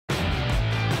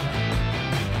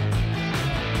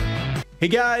Hey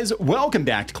guys, welcome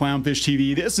back to Clownfish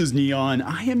TV. This is Neon.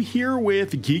 I am here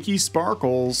with Geeky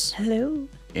Sparkles. Hello.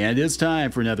 And it's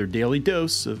time for another daily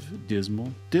dose of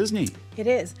dismal Disney. It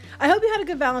is. I hope you had a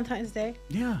good Valentine's Day.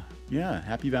 Yeah.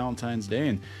 Happy Valentine's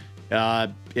Day.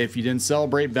 And if you didn't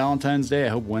celebrate Valentine's Day, I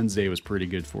hope Wednesday was pretty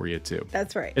good for you too.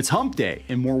 That's right. It's hump day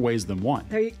in more ways than one.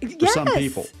 For some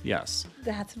people, yes.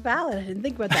 That's valid. I didn't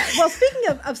think about that. Well, speaking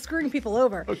of screwing people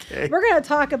over, okay, we're going to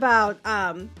talk about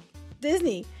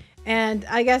Disney. And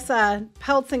I guess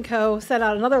Peltz & Co. sent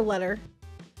out another letter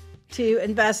to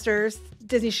investors,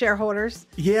 Disney shareholders.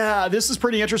 Yeah, this is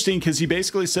pretty interesting because he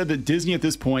basically said that Disney at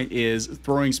this point is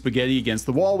throwing spaghetti against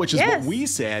the wall, which is what we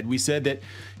said. We said that,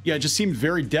 yeah, it just seemed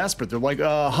very desperate. They're like,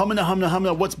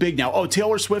 humna, what's big now? Oh,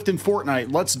 Taylor Swift and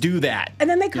Fortnite, let's do that. And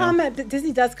then they comment, that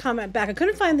Disney does comment back. I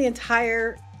couldn't find the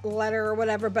entire letter or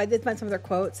whatever, but I did find some of their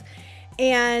quotes.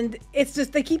 And it's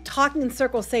just, they keep talking in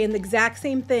circles, saying the exact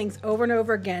same things over and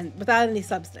over again without any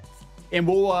substance. And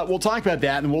we'll talk about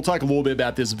that, and we'll talk a little bit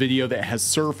about this video that has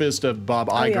surfaced of Bob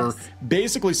Iger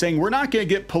basically saying we're not going to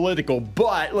get political,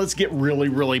 but let's get really,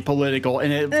 really political.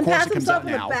 And of course it comes out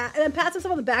now. And then pats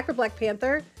himself on the back for Black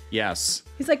Panther. Yes.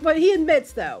 He's like, but he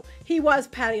admits, though, he was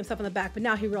patting himself on the back, but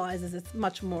now he realizes it's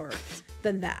much more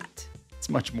than that. It's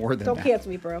much more than that. Don't cancel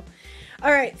me, bro.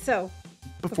 All right, so...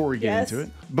 Before we get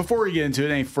into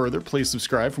it any further, please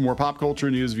subscribe for more pop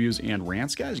culture news, views, and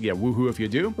rants, guys. You get woohoo if you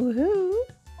do. Woohoo.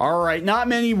 All right, not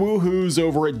many woohoos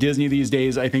over at Disney these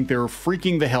days. I think they're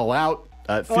freaking the hell out.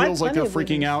 It feels like they're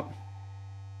freaking out.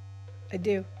 I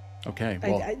do. Okay,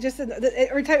 well. I just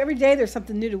every day there's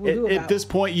something new to woohoo about. At this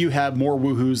point, you have more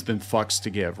woohoos than fucks to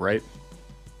give, right?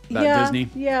 About Disney?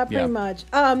 Yeah, pretty much.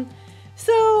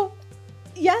 So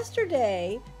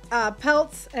yesterday...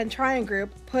 Peltz and Trian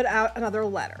Group put out another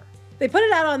letter. They put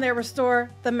it out on their Restore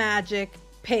the Magic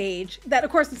page. That, of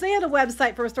course, since they had a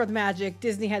website for Restore the Magic,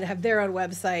 Disney had to have their own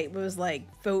website. It was like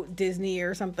Vote Disney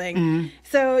or something. Mm-hmm.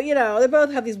 So, you know, they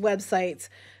both have these websites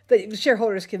that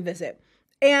shareholders can visit.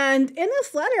 And in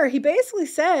this letter, he basically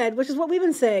said, which is what we've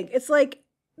been saying, it's like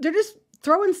they're just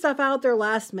throwing stuff out there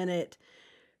last minute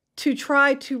to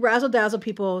try to razzle-dazzle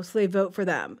people so they vote for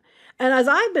them. And as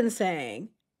I've been saying,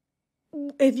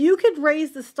 if you could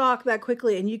raise the stock that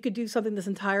quickly and you could do something this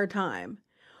entire time,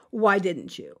 why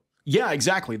didn't you? Yeah,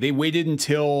 exactly. They waited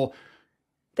until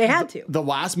they had to. The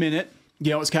last minute.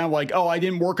 You know, it's kind of like, oh, I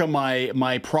didn't work on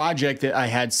my project that I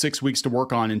had 6 weeks to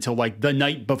work on until like the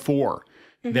night before.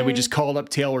 Mm-hmm. Then we just called up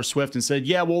Taylor Swift and said,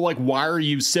 yeah, we'll like wire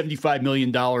you $75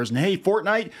 million. And hey,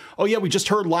 Fortnite, oh yeah, we just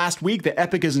heard last week that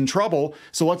Epic is in trouble.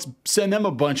 So let's send them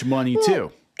a bunch of money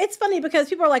too. It's funny because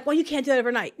people are like, well, you can't do that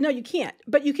overnight. No, you can't.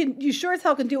 But you sure as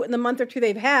hell can do it in the month or two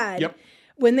they've had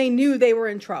when they knew they were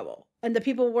in trouble. And the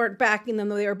people weren't backing them,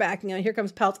 though they were backing them. Here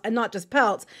comes Peltz. And not just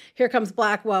Peltz. Here comes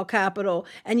Blackwell Capital.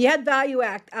 And you had Value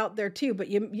Act out there too, but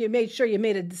you made sure you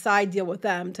made a side deal with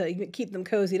them to keep them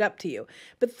cozied up to you.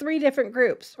 But 3 different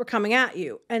groups were coming at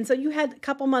you. And so you had a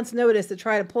couple months notice to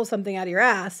try to pull something out of your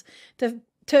ass to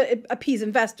appease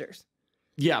investors.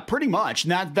 Yeah, pretty much.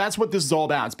 And that's what this is all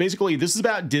about. It's basically, this is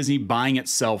about Disney buying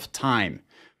itself time.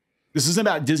 This isn't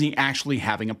about Disney actually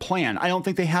having a plan. I don't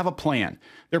think they have a plan.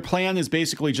 Their plan is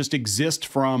basically just exist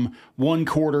from one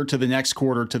quarter to the next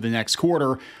quarter to the next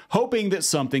quarter, hoping that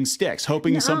something sticks,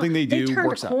 hoping something they do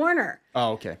works out. They turned a corner.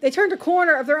 Oh, okay. They turned a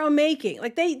corner of their own making.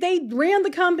 Like they ran the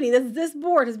company. This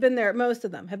board has been there. Most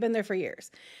of them have been there for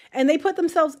years. And they put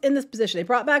themselves in this position. They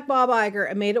brought back Bob Iger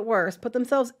and made it worse, put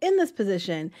themselves in this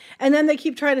position. And then they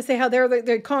keep trying to say how they're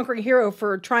the conquering hero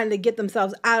for trying to get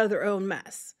themselves out of their own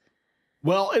mess.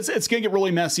 Well, it's going to get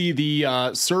really messy.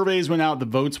 The surveys went out. The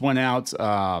votes went out.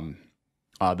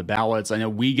 The ballots. I know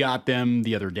we got them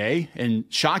the other day. And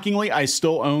shockingly, I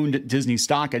still owned Disney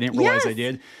stock. I didn't realize I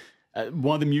did.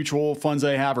 One of the mutual funds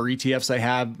I have or ETFs I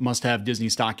have must have Disney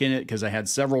stock in it because I had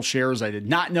several shares I did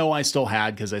not know I still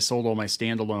had because I sold all my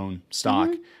standalone stock.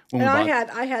 Mm-hmm.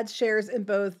 And I had shares in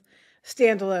both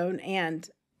standalone and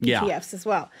ETFs as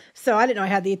well. So I didn't know I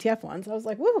had the ETF ones. I was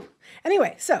like, woo.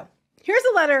 Anyway, so here's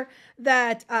a letter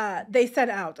that they sent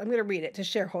out. I'm going to read it to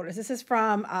shareholders. This is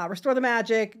from Restore the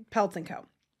Magic, Peltz & Co.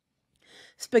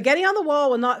 Spaghetti on the wall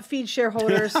will not feed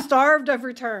shareholders starved of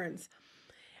returns.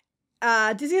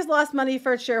 Disney has lost money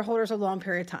for its shareholders a long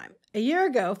period of time. A year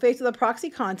ago, faced with a proxy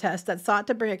contest that sought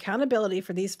to bring accountability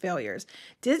for these failures,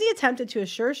 Disney attempted to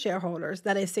assure shareholders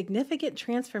that a significant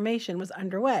transformation was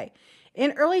underway.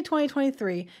 In early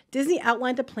 2023, Disney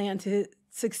outlined a plan to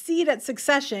succeed at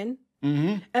succession.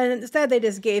 Mm-hmm. And instead, they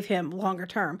just gave him longer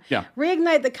term. Yeah.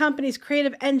 Reignite the company's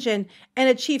creative engine and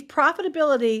achieve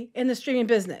profitability in the streaming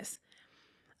business.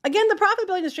 Again, the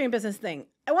profitability in the streaming business thing.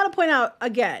 I want to point out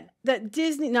again that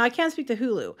Disney, now I can't speak to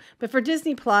Hulu, but for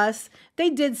Disney Plus, they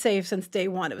did say since day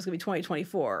one it was going to be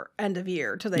 2024, end of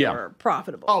year, till they were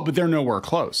profitable. Oh, but they're nowhere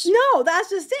close. No, that's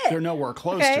just it. They're nowhere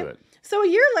close to it. So a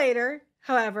year later,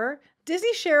 however,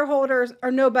 Disney shareholders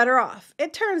are no better off.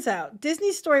 It turns out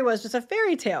Disney's story was just a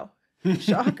fairy tale.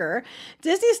 Shocker.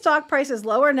 Disney's stock price is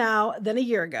lower now than a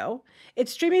year ago.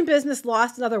 Its streaming business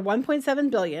lost another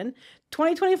 $1.7 billion.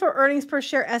 2024 earnings per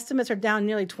share estimates are down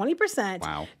nearly 20%.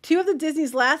 Wow. 2 of the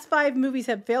Disney's last 5 movies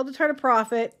have failed to turn a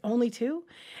profit, only 2.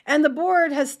 And the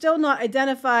board has still not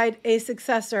identified a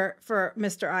successor for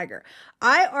Mr. Iger.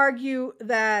 I argue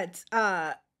that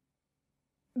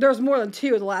there's more than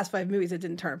 2 of the last 5 movies that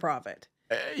didn't turn a profit.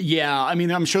 Yeah, I mean,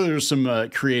 I'm sure there's some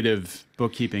creative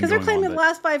bookkeeping because they're claiming on, the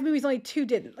last 5 movies only 2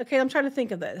 didn't. Okay, I'm trying to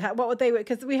think of that. What would they?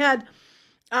 Because we had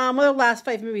one of the last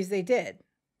 5 movies they did.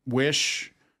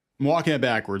 Wish. I'm walking it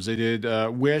backwards. They did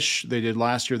Wish. They did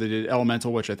last year. They did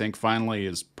Elemental, which I think finally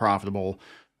is profitable.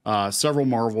 Several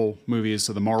Marvel movies.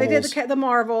 So the Marvels. They did the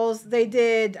Marvels. They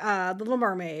did The Little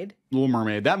Mermaid. Little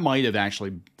Mermaid. That might have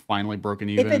actually finally broken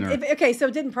even. Okay, so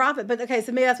it didn't profit, but okay,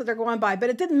 so maybe that's what they're going by. But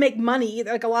it didn't make money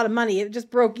either, like a lot of money. It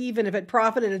just broke even. If it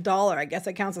profited $1, I guess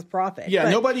it counts as profit.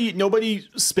 Yeah, but nobody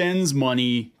spends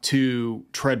money to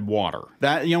tread water.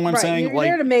 That, you know what I'm saying? You're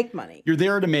there to make money. You're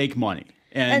there to make money,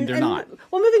 and they're not.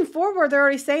 Well, moving forward, they're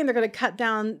already saying they're going to cut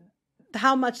down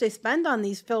how much they spend on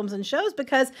these films and shows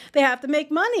because they have to make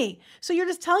money. So you're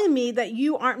just telling me that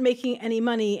you aren't making any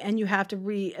money and you have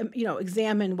to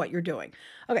examine what you're doing.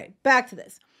 Okay, back to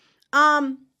this.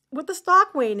 With the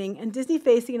stock waning and Disney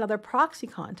facing another proxy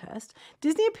contest,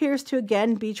 Disney appears to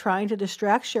again be trying to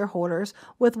distract shareholders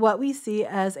with what we see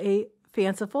as a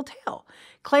fanciful tale,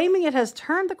 claiming it has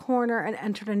turned the corner and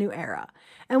entered a new era.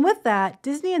 And with that,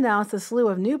 Disney announced a slew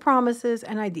of new promises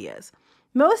and ideas.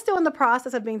 Most still in the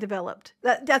process of being developed.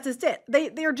 That's just it.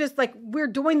 They're just like, we're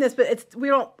doing this, but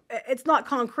it's not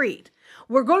concrete.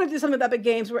 We're going to do something with Epic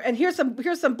Games, and here's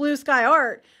some blue sky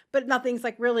art, but nothing's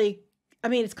like really. I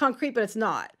mean, it's concrete, but it's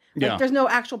not. Like, there's no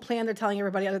actual plan they're telling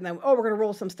everybody other than, oh, we're going to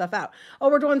roll some stuff out. Oh,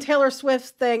 we're doing Taylor Swift's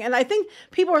thing. And I think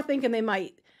people are thinking they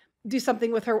might do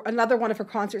something with her. Another one of her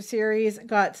concert series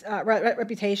got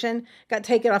Reputation, got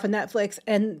taken off of Netflix.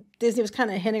 And Disney was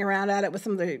kind of hinting around at it with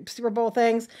some of the Super Bowl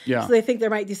things. Yeah. So they think they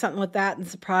might do something with that and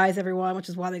surprise everyone, which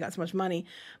is why they got so much money.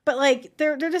 But like,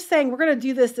 they're just saying, we're going to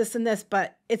do this, this, and this,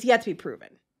 but it's yet to be proven.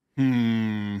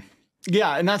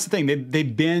 Yeah, and that's the thing.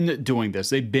 They've been doing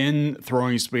this. They've been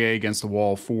throwing spaghetti against the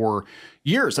wall for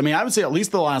years. I mean, I would say at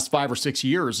least the last 5 or 6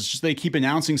 years. It's just they keep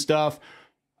announcing stuff.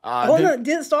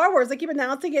 Star Wars, they keep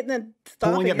announcing it and then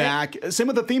pulling it back. Same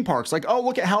with the theme parks. Like, oh,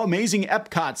 look at how amazing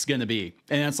Epcot's going to be.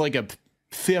 And it's like a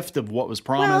fifth of what was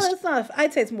promised. Well, it's not.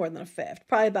 I'd say it's more than a fifth.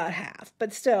 Probably about half.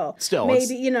 But still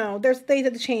maybe, they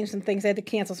had to change some things. They had to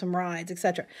cancel some rides,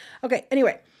 etc. Okay,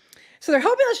 anyway. So they're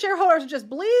hoping the shareholders just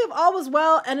believe all was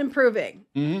well and improving,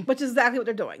 which is exactly what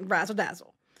they're doing. Razzle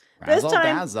dazzle. This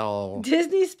time,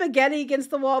 Disney's spaghetti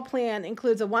against the wall plan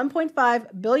includes a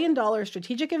 $1.5 billion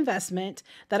strategic investment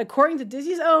that, according to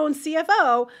Disney's own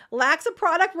CFO, lacks a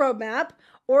product roadmap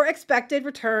or expected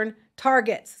return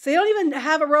targets. So they don't even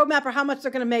have a roadmap or how much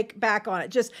they're going to make back on it.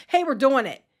 Just, hey, we're doing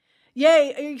it.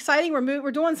 Yay, exciting,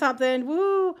 we're doing something,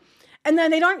 woo. And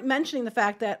then they aren't mentioning the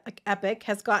fact that like Epic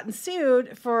has gotten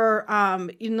sued for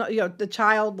the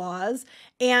child laws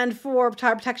and for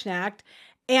Child Protection Act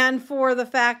and for the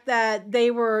fact that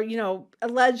they were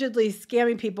allegedly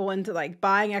scamming people into like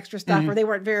buying extra stuff or they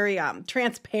weren't very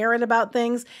transparent about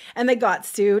things and they got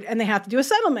sued and they have to do a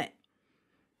settlement.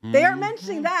 They aren't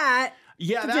mentioning that.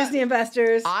 Yeah, Disney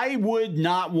investors. I would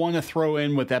not want to throw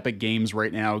in with Epic Games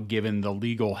right now, given the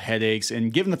legal headaches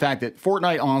and given the fact that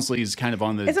Fortnite honestly is kind of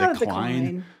on the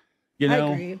decline. I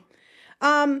agree.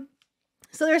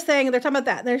 So they're talking about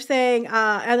that. They're saying,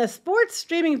 and a sports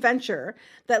streaming venture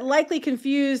that likely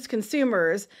confused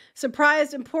consumers,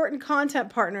 surprised important content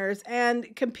partners,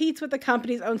 and competes with the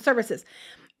company's own services.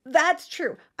 That's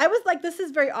true. I was like, this is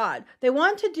very odd. They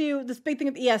want to do this big thing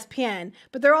with ESPN,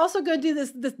 but they're also going to do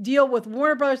this deal with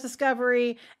Warner Brothers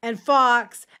Discovery and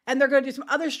Fox, and they're going to do some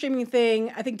other streaming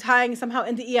thing, I think tying somehow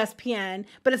into ESPN,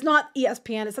 but it's not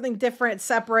ESPN. It's something different,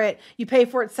 separate. You pay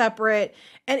for it separate.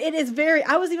 And it is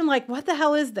I was even like, what the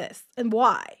hell is this and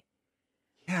why?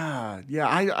 Yeah.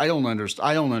 I don't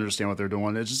understand what they're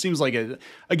doing. It just seems like, it's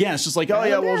just like,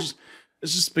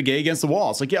 it's just spaghetti against the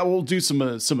wall. It's like, yeah, we'll do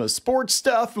some sports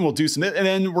stuff and we'll do some, and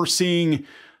then we're seeing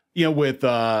you know,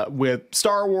 with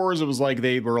Star Wars, it was like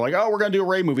they were like, oh, we're going to do a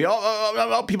Rey movie.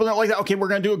 Oh, people don't like that. Okay, we're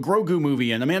going to do a Grogu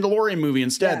movie and a Mandalorian movie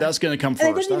instead. Yeah. That's going to come first.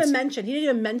 And he didn't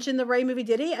even mention the Rey movie,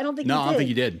 did he? I don't think he did. No, I don't think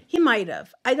he did. He might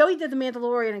have. I know he did the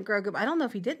Mandalorian and Grogu, but I don't know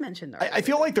if he did mention the Rey I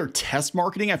feel like they're test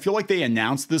marketing. I feel like they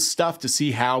announce this stuff to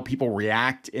see how people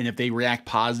react. And if they react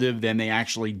positive, then they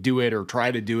actually do it or try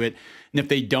to do it. And if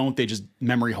they don't, they just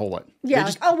memory hole it. Yeah.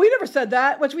 Like, we never said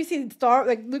that, which we see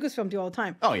like Lucasfilm do all the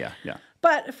time. Oh, yeah, yeah.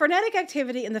 But frenetic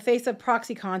activity in the face of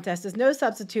proxy contest is no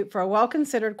substitute for a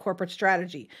well-considered corporate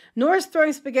strategy, nor is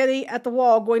throwing spaghetti at the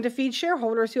wall going to feed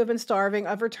shareholders who have been starving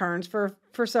of returns for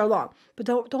so long. But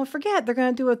don't forget, they're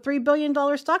going to do a $3 billion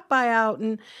stock buyout,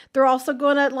 and they're also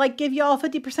going to like give you all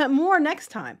 50% more next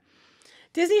time.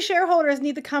 Disney shareholders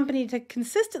need the company to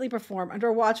consistently perform under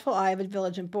a watchful eye of a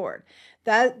vigilant board.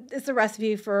 That is the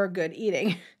recipe for good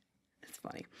eating. It's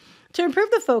funny. To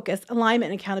improve the focus,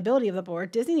 alignment, and accountability of the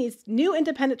board, Disney needs new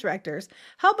independent directors.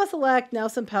 Help us elect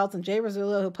Nelson Peltz and Jay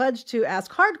Rizzullo, who pledged to ask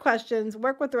hard questions,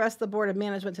 work with the rest of the board of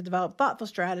management to develop thoughtful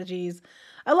strategies,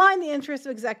 align the interests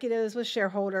of executives with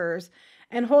shareholders,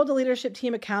 and hold the leadership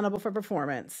team accountable for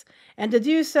performance. And to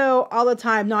do so all the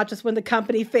time, not just when the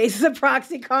company faces a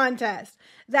proxy contest.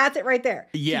 That's it right there.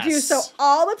 Yes. To do so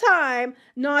all the time,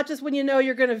 not just when you know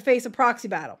you're going to face a proxy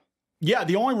battle. Yeah,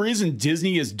 the only reason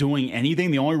Disney is doing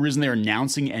anything, the only reason they're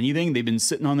announcing anything, they've been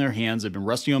sitting on their hands, they've been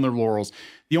resting on their laurels.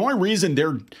 The only reason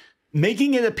they're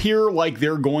making it appear like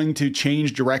they're going to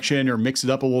change direction or mix it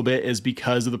up a little bit is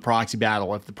because of the proxy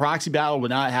battle. If the proxy battle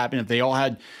would not happen, if they all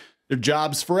had their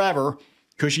jobs forever,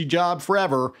 cushy job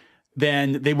forever,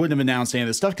 then they wouldn't have announced any of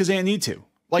this stuff because they didn't need to.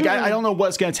 Like, I don't know what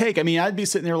it's going to take. I mean, I'd be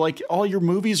sitting there like, all your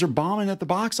movies are bombing at the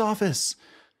box office.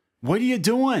 What are you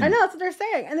doing? I know, that's what they're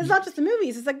saying. And it's not just the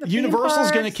movies. It's like the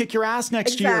Universal's going to kick your ass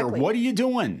next year. What are you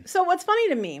doing? So what's funny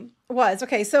to me was,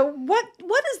 okay, so what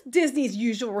is Disney's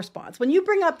usual response? When you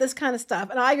bring up this kind of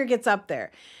stuff, and Iger gets up there,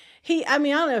 I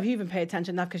mean, I don't know if you even pay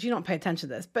attention enough because you don't pay attention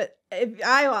to this, but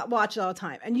I watch it all the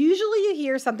time. And usually you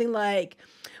hear something like,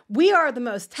 we are the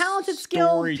most talented,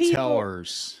 skilled people.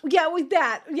 Storytellers. Yeah, with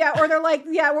that. Yeah, or they're like,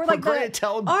 yeah, we're like,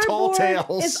 our board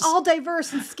tales. is all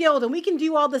diverse and skilled, and we can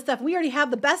do all this stuff. We already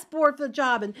have the best board for the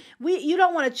job, and you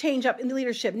don't want to change up in the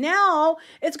leadership. Now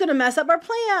it's going to mess up our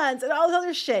plans and all this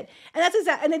other shit. And that's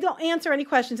exactly, and they don't answer any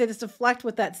questions. They just deflect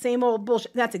with that same old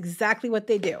bullshit. That's exactly what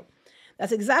they do.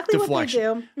 That's exactly Deflection.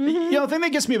 What they do. Mm-hmm. You know, the thing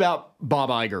that gets me about Bob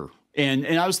Iger, and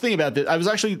I was thinking about this. I was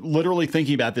actually literally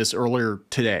thinking about this earlier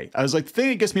today. I was like, the thing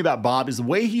that gets me about Bob is the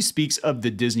way he speaks of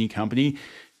the Disney company.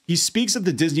 He speaks of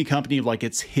the Disney company like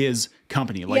it's his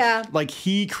company. Like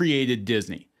he created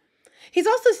Disney. He's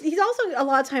also a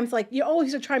lot of times like,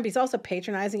 he's trying, but he's also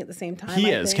patronizing at the same time. He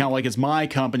is kind of like, it's my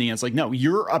company. And it's like, no,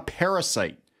 you're a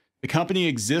parasite. The company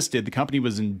existed. The company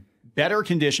was in better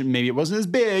condition. Maybe it wasn't as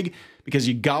big because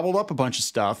you gobbled up a bunch of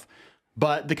stuff.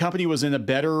 But the company was in a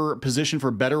better position for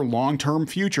a better long-term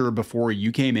future before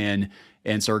you came in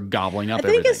and started gobbling up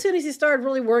everything. I think as soon as he started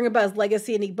really worrying about his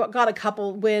legacy and he got a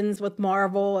couple wins with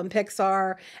Marvel and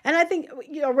Pixar, and I think,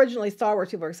 originally Star Wars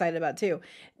people were excited about too.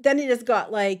 Then he just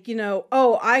got like, I'm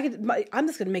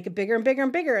just going to make it bigger and bigger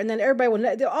and bigger. And then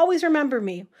everybody they'll always remember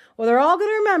me. Well, they're all going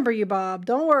to remember you, Bob.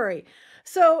 Don't worry.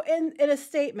 So in a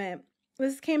statement,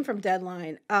 this came from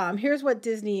Deadline. Here's what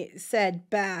Disney said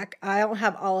back. I don't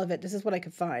have all of it. This is what I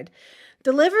could find.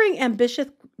 Delivering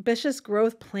ambitious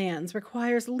growth plans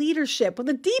requires leadership with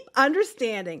a deep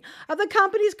understanding of the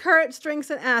company's current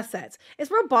strengths and assets. It's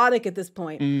robotic at this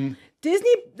point.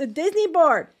 The Disney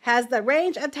board has the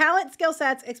range of talent, skill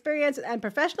sets, experience, and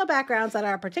professional backgrounds that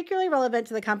are particularly relevant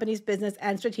to the company's business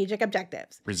and strategic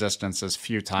objectives. Resistance is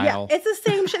futile. Yeah, it's the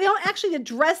same shit. They don't actually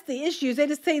address the issues. They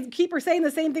just keep saying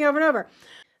the same thing over and over.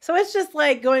 So it's just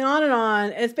like going on and on.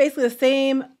 It's basically the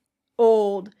same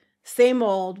old.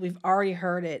 We've already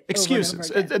heard it. Excuses.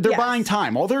 They're buying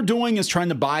time. All they're doing is trying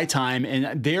to buy time,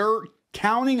 and they're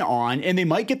counting on, and they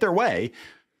might get their way,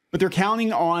 but they're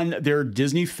counting on their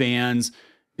Disney fans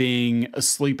being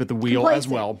asleep at the wheel as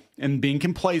well, and being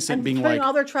complacent, and being putting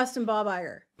all their trust in Bob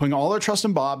Iger. Putting all their trust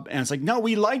in Bob, and it's like, no,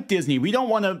 we like Disney. We don't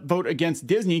want to vote against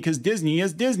Disney because Disney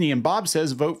is Disney, and Bob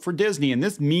says vote for Disney, and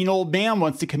this mean old man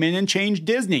wants to come in and change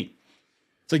Disney.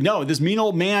 It's like, no, this mean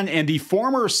old man and the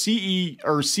former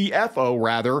CFO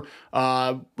rather,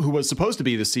 who was supposed to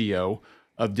be the CEO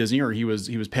of Disney, or he was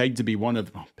pegged to be one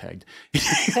of pegged.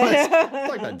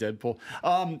 Like that Deadpool.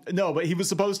 No, but he was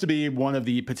supposed to be one of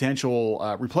the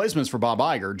potential replacements for Bob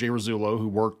Iger, Jay Rizzullo, who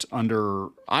worked under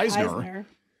Eisner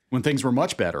when things were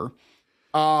much better.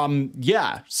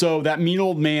 Yeah. So that mean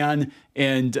old man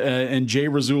and Jay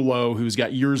Rizzullo, who's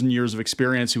got years and years of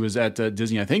experience, who was at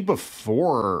Disney, I think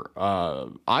before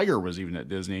Iger was even at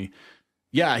Disney.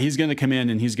 Yeah, he's going to come in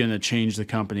and he's going to change the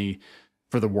company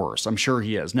for the worse. I'm sure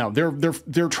he is. No,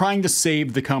 they're trying to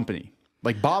save the company.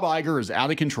 Like Bob Iger is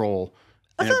out of control.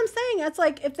 That's what I'm saying. It's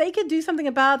like if they could do something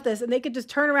about this and they could just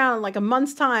turn around in like a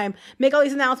month's time, make all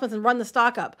these announcements and run the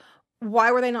stock up.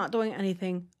 Why were they not doing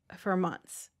anything for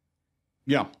months?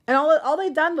 Yeah. And all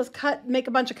they've done was make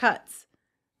a bunch of cuts.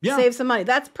 Yeah. Save some money.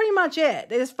 That's pretty much it.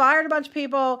 They just fired a bunch of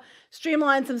people,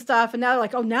 streamlined some stuff, and now they're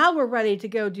like, oh, now we're ready to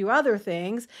go do other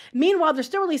things. Meanwhile, they're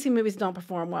still releasing movies that don't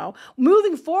perform well.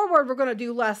 Moving forward, we're going to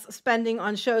do less spending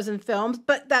on shows and films,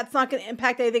 but that's not going to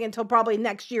impact anything until probably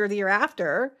next year or the year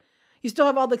after. You still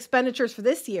have all the expenditures for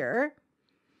this year.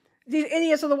 These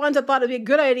idiots are the ones that thought it'd be a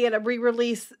good idea to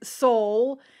re-release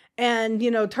Soul and,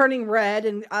 Turning Red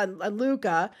and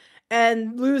Luca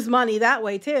and lose money that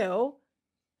way too.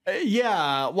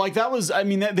 Yeah, like that was, I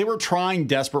mean, they were trying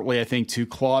desperately, I think, to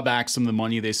claw back some of the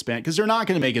money they spent because they're not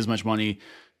going to make as much money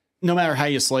no matter how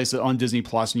you slice it on Disney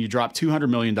Plus, and you drop $200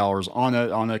 million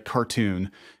on a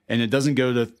cartoon and it doesn't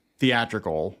go to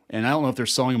theatrical. And I don't know if they're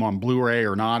selling them on Blu-ray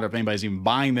or not, or if anybody's even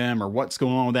buying them or what's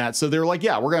going on with that. So they're like,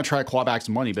 yeah, we're going to try to claw back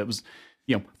some money, but it was,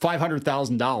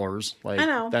 $500,000. Like I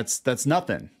know. That's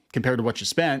nothing compared to what you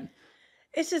spent.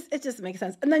 It just makes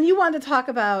sense. And then you wanted to talk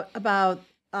about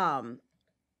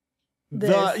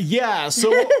this.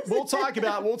 So we'll talk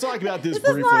about this this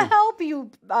briefly. Does not help you,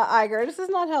 Iger. This does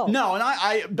not help. No,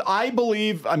 and I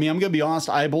believe. I mean, I'm going to be honest.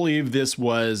 I believe this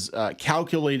was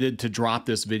calculated to drop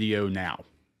this video now,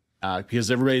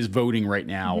 because everybody's voting right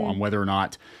now on whether or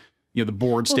not the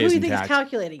board stays intact. Who do you think is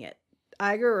calculating it,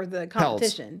 Iger or the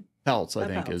competition? Peltz, I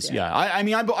think, is, yeah. I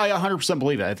mean, I 100%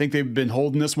 believe that. I think they've been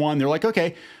holding this one. They're like,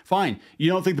 okay, fine.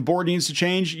 You don't think the board needs to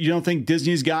change? You don't think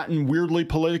Disney's gotten weirdly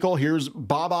political? Here's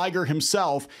Bob Iger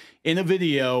himself in a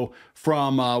video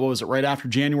from, what was it, right after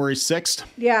January 6th?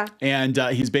 Yeah. And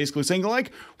he's basically saying,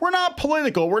 like, we're not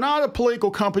political. We're not a political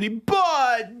company,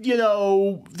 but,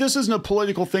 this isn't a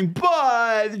political thing,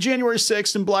 but January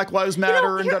 6th and Black Lives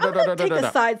Matter and I'm going to take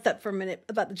a sidestep for a minute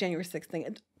about the January 6th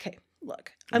thing. Okay.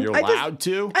 Look, you're allowed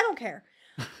to? I don't care.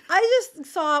 I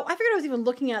figured I was even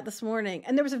looking at it this morning,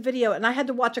 and there was a video, and I had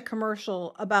to watch a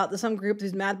commercial about some group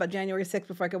who's mad about January 6th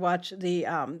before I could watch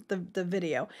the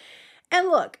video. And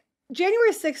look,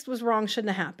 January 6th was wrong,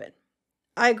 shouldn't have happened.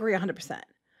 I agree 100%.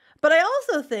 But I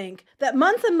also think that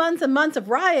months and months and months of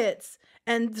riots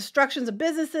and destructions of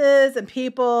businesses and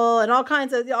people and all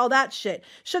kinds of all that shit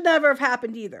should never have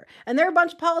happened either. And there are a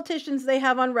bunch of politicians they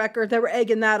have on record that were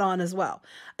egging that on as well.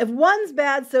 If one's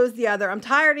bad, so's the other. I'm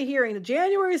tired of hearing the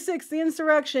January 6th, the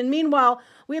insurrection. Meanwhile,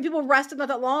 we had people arrested not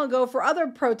that long ago for other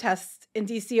protests in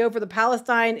D.C. over the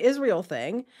Palestine-Israel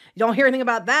thing. You don't hear anything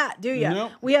about that, do you?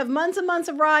 Nope. We have months and months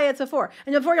of riots before.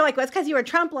 And before you're like, well, it's because you're a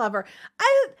Trump lover.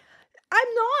 I'm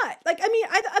not. Like, I mean,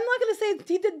 I'm not going to say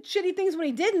he did shitty things when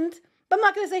he didn't. But I'm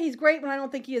not going to say he's great when I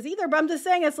don't think he is either. But I'm just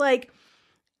saying it's like,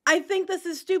 I think this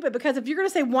is stupid because if you're going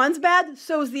to say one's bad,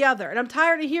 so's the other. And I'm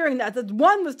tired of hearing that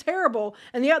one was terrible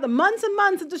and the other months and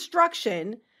months of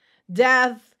destruction,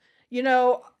 death,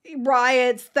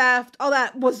 riots, theft, all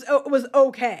that was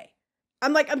okay.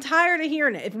 I'm tired of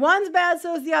hearing it. If one's bad,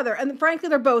 so's the other. And frankly,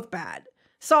 they're both bad.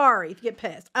 Sorry if you get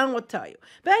pissed. I don't know what to tell you.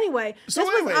 But anyway, this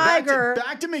was Iger.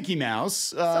 Back to Mickey Mouse.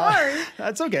 Sorry.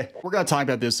 That's okay. We're going to talk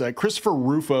about this. Christopher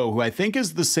Rufo, who I think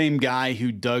is the same guy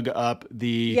who dug up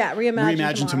the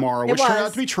Reimagine Tomorrow, which turned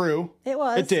out to be true. It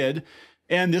was. It did.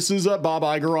 And this is Bob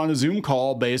Iger on a Zoom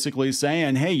call basically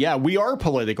saying, hey, yeah, we are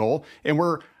political and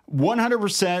we're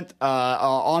 100%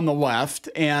 on the left.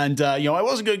 And, I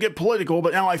wasn't going to get political,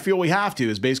 but now I feel we have to,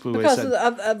 is basically what he said.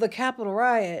 Because of the Capitol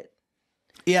riot.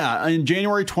 Yeah, in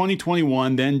January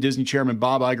 2021, then Disney chairman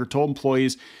Bob Iger told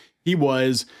employees he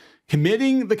was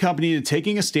committing the company to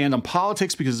taking a stand on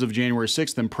politics because of January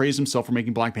 6th, then praised himself for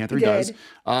making Black Panther. He does,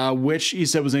 which he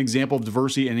said was an example of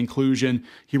diversity and inclusion.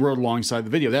 He wrote alongside the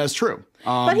video. That is true.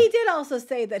 But he did also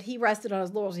say that he rested on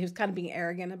his laurels. He was kind of being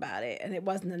arrogant about it, and it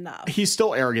wasn't enough. He's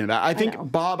still arrogant about it. I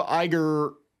think Bob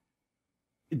Iger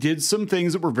did some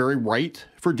things that were very right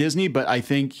for Disney, but I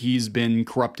think he's been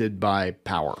corrupted by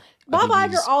power. Bob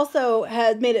Iger also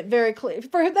had made it very clear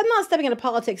for them not stepping into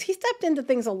politics. He stepped into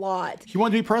things a lot. He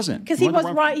wanted to be president because he was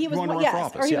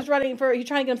running for. He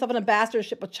trying to get himself an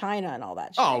ambassadorship with China and all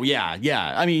that shit. Oh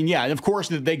yeah. I mean, yeah. And of course,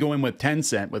 they go in with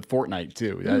Tencent with Fortnite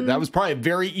too. That was probably a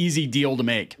very easy deal to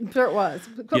make. Sure it was.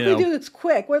 What we do is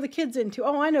quick. What are the kids into?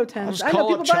 Oh, I know Tencent. I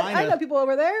know people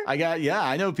over there.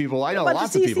 I know people. I know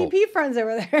lots of people. CCP friends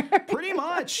over there. Pretty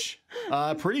much.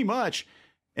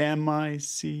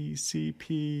 MICCP.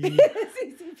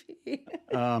 CCP.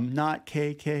 Not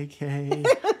KKK.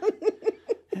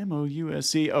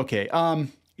 MOUSC. Okay.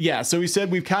 Yeah. So he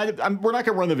said we've kind of. We're not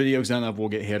going to run the video because I don't know if we'll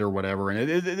get hit or whatever, and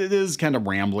it is kind of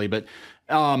rambly. But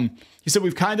he said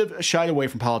we've kind of shied away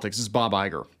from politics. This is Bob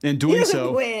Iger, and doing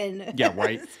so. Win. Yeah.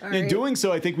 Right. And in doing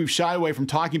so, I think we've shied away from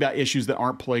talking about issues that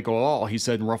aren't political at all. He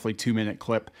said in roughly 2-minute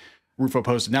clip. Rufo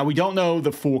posted. Now, we don't know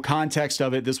the full context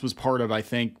of it. This was part of, I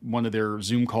think, one of their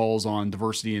Zoom calls on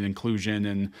diversity and inclusion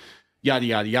and yada,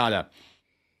 yada, yada.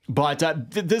 But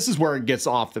this is where it gets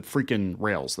off the freaking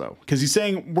rails, though, because he's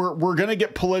saying we're going to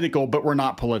get political, but we're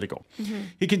not political.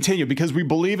 He continued, because we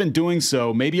believe in doing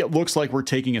so, maybe it looks like we're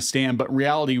taking a stand, but in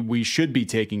reality, we should be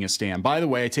taking a stand. By the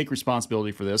way, I take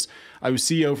responsibility for this. I was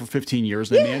CEO for 15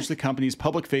 years, and I managed the company's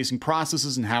public-facing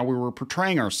processes and how we were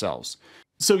portraying ourselves.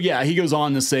 So, yeah, he goes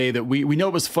on to say that we know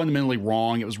it was fundamentally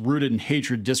wrong. It was rooted in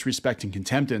hatred, disrespect, and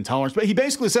contempt and intolerance. But he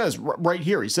basically says right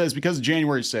here, he says because of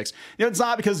January 6th. You know, it's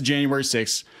not because of January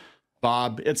 6th,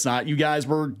 Bob. It's not. You guys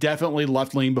were definitely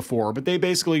left-leaning before, but they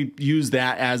basically use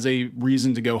that as a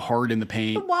reason to go hard in the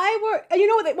paint. But why were, you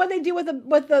know what they do with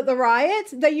the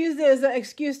riots? They use it as an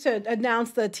excuse to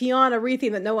announce the Tiana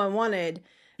retheme that no one wanted.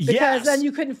 Because then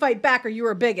you couldn't fight back or you were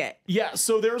a bigot. Yeah,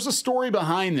 so there's a story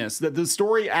behind this. That the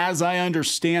story, as I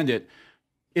understand it,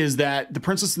 is that The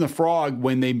Princess and the Frog,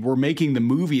 when they were making the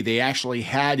movie, they actually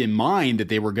had in mind that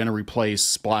they were going to replace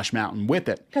Splash Mountain with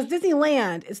it. Because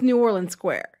Disneyland is New Orleans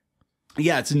Square.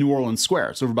 Yeah, it's in New Orleans Square.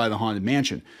 It's over by the Haunted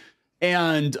Mansion.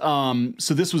 And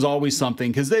so this was always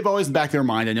something, because they've always in the back of their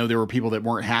mind, I know there were people that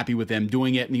weren't happy with them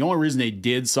doing it. And the only reason they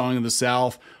did Song of the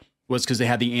South was because they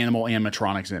had the animal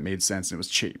animatronics and it made sense and it was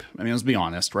cheap. I mean, let's be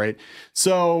honest, right?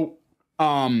 So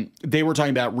they were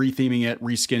talking about retheming it,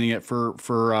 reskinning it for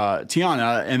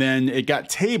Tiana, and then it got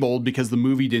tabled because the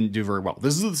movie didn't do very well.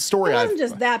 This is the story. It wasn't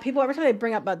just that. People, every time they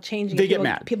bring up about changing they it, get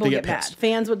mad. People get mad.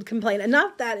 Fans would complain.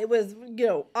 Enough that it was,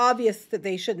 obvious that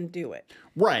they shouldn't do it.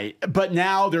 Right. But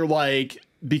now they're like,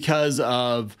 because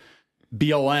of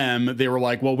BLM, they were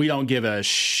like, well, we don't give a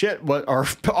shit what our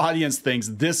audience thinks.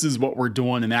 This is what we're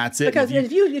doing, and that's it. Because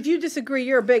if you disagree,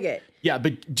 you're a bigot. Yeah,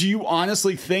 but do you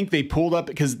honestly think they pulled up,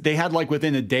 because they had like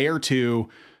within a day or two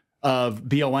of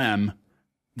BLM,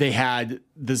 they had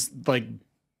this like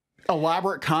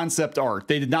elaborate concept art.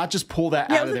 They did not just pull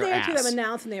that out of their ass. Yeah, it was a day or two of them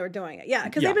announcing they were doing it. Yeah,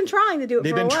 because they've been trying to do it.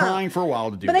 They've been trying for a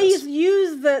while to do. But they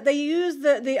use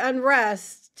the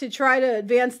unrest to try to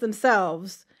advance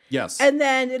themselves. Yes. And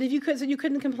then if you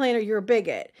couldn't complain or you're a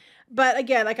bigot. But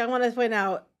again, like I want to point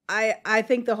out, I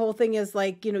think the whole thing is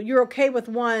like, you're okay with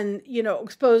one,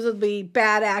 supposedly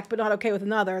bad act, but not okay with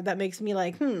another. That makes me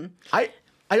like, I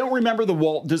don't remember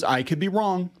the I could be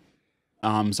wrong.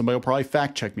 Somebody will probably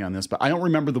fact check me on this, but I don't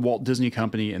remember the Walt Disney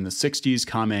Company in the 60s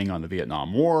commenting on the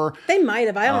Vietnam War. They might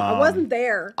have. I wasn't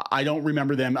there. I don't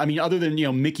remember them. I mean, other than,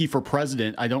 Mickey for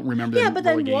president, I don't remember them. Yeah, but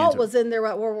then Walt was in there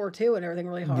at World War II and everything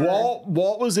really hard.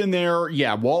 Walt was in there.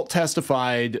 Yeah, Walt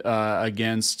testified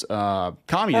against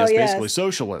communists, basically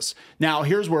socialists. Now,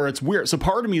 here's where it's weird. So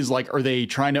part of me is like, are they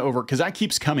trying to because that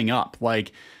keeps coming up.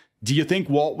 Like, do you think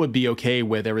Walt would be okay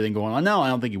with everything going on? No, I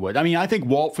don't think he would. I mean, I think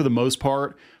Walt, for the most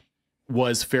part,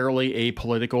 was fairly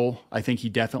apolitical. I think he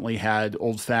definitely had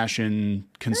old-fashioned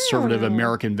conservative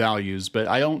American values, but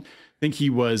I don't think he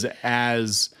was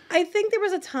as... I think there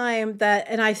was a time that,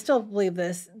 and I still believe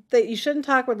this, that you shouldn't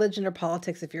talk religion or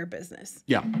politics if you're a business.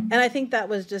 Yeah. And I think that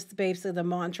was just basically the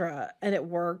mantra, and it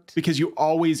worked. Because you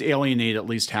always alienate at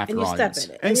least half your audience. Step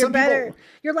in it. And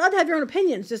you're allowed to have your own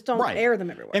opinions, just don't air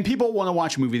them everywhere. And people want to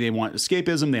watch a movie, they want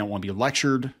escapism, they don't want to be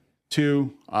lectured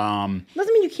to. Doesn't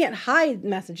mean you can't hide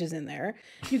messages in there.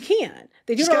 You can.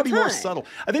 They do it all the time. More subtle.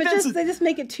 I think they just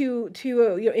make it too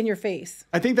in your face.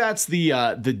 I think that's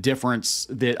the difference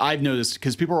that I've noticed,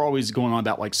 because people are always going on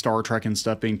about like Star Trek and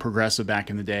stuff being progressive back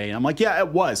in the day, and I'm like, yeah, it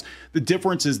was. The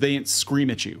difference is they didn't scream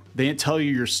at you. They didn't tell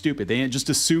you you're stupid. They didn't just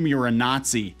assume you're a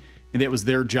Nazi, and it was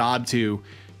their job to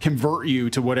convert you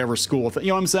to whatever school. You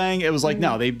know what I'm saying? It was like,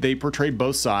 no, they portrayed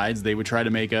both sides. They would try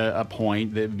to make a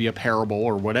point that would be a parable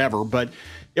or whatever, but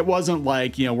it wasn't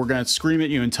like, we're going to scream at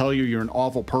you and tell you you're an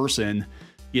awful person,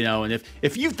 and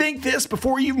if you think this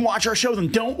before you even watch our show, then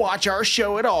don't watch our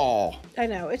show at all. I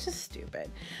know, it's just stupid.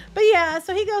 But yeah,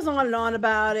 so he goes on and on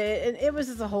about it, and it was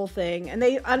just a whole thing, and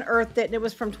they unearthed it, and it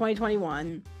was from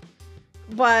 2021.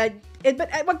 But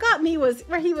what got me was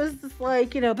where he was just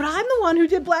like, but I'm the one who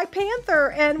did Black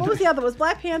Panther. And what was the other? It was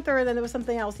Black Panther, and then there was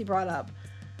something else he brought up.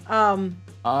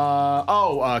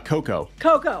 Coco.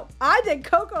 Coco. I did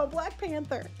Coco, Black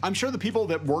Panther. I'm sure the people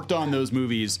that worked on those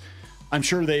movies, I'm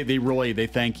sure they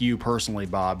thank you personally,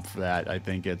 Bob, for that. I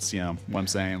think it's, what I'm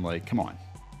saying, like, come on.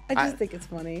 I just think it's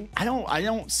funny. I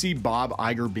don't see Bob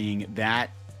Iger being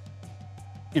that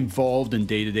involved in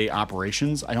day-to-day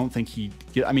operations. I don't think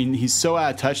he's so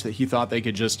out of touch that he thought they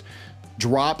could just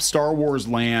drop Star Wars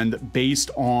Land based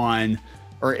on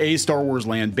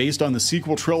the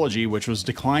sequel trilogy, which was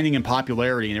declining in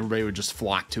popularity, and everybody would just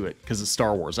flock to it because it's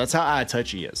Star Wars. That's how out of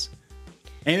touch he is.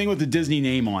 Anything with the Disney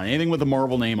name on it, anything with the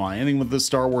Marvel name on it, anything with the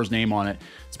Star Wars name on it,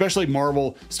 especially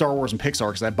Marvel, Star Wars, and Pixar,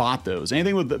 because I bought those.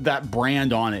 Anything with that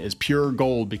brand on it is pure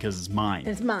gold because it's mine.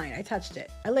 It's mine. I touched it.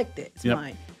 I licked it. It's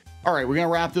mine. All right, we're going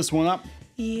to wrap this one up.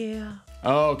 Yeah.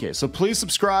 Okay, so please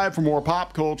subscribe for more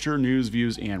pop culture, news,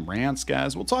 views, and rants,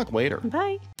 guys. We'll talk later.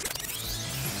 Bye.